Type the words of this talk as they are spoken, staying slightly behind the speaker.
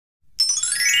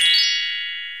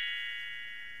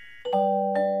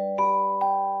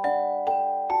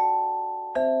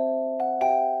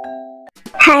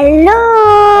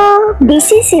Hello, this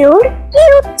is your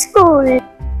cute school.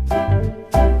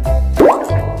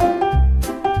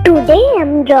 Today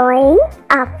I'm drawing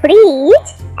a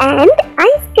fridge and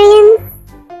ice cream.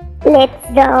 Let's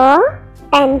draw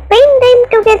and paint them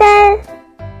together.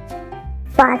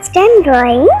 First I'm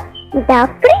drawing the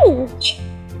fridge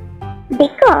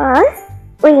because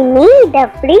we need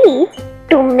a fridge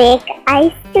to make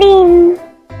ice cream.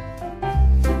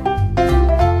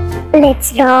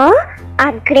 Let's draw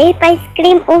a grape ice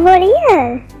cream over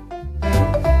here.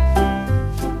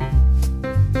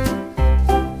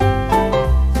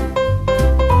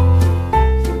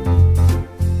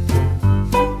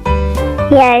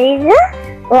 Here is a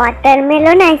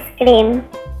watermelon ice cream.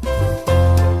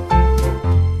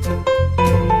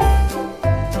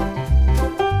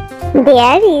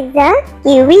 There is a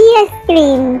kiwi ice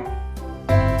cream.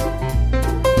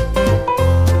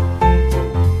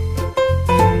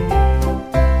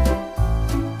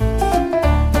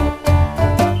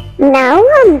 Now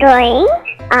I'm drawing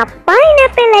a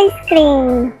pineapple ice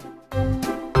cream.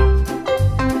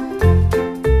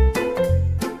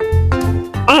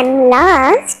 And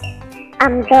last,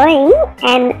 I'm drawing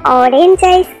an orange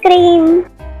ice cream.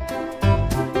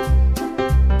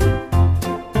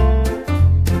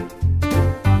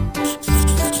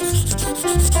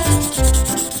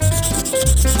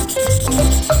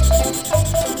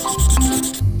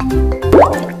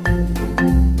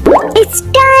 It's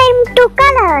time to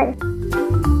color.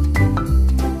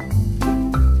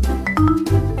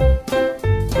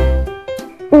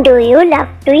 Do you love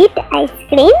to eat ice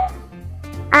cream?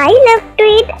 I love to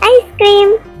eat ice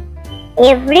cream.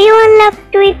 Everyone loves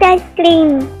to eat ice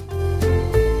cream.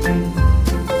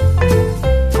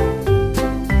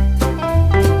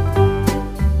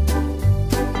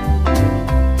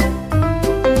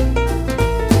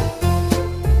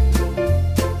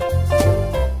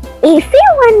 If you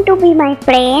want to be my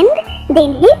friend,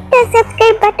 then hit the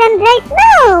subscribe button right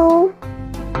now.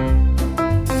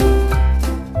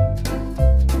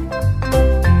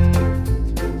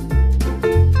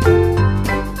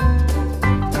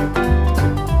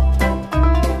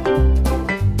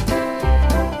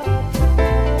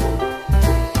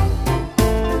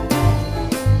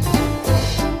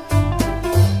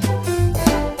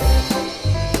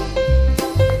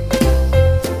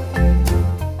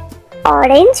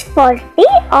 Orange for the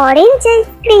orange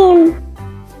ice cream.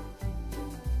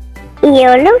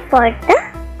 Yellow for the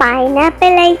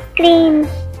pineapple ice cream.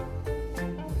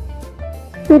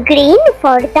 Green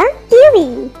for the kiwi.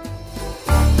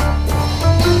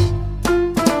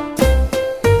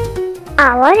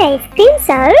 Our ice creams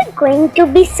are going to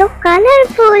be so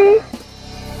colorful.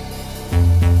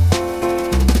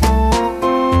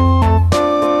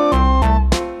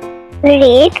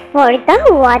 Red for the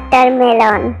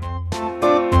watermelon.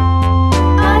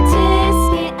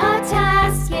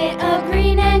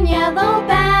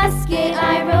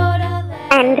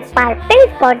 And purple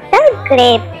for the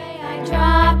grape. I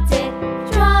dropped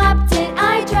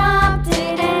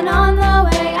it, and on the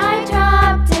way I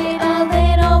dropped it. A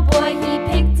little boy, he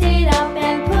picked it up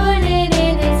and put it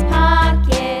in his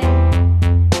pocket.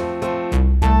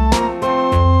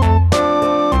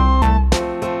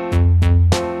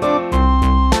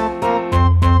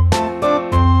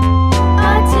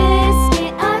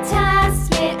 A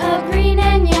tasket, a green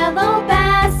and yellow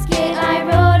basket. I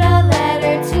wrote a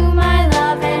letter to my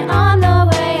love, and on the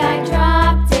way I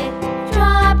dropped it.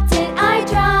 I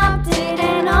dropped it,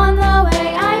 and on the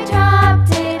way I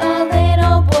dropped it. A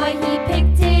little boy, he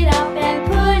picked it up and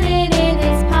put it in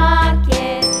his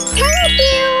pocket. Thank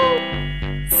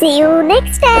you. See you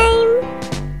next time.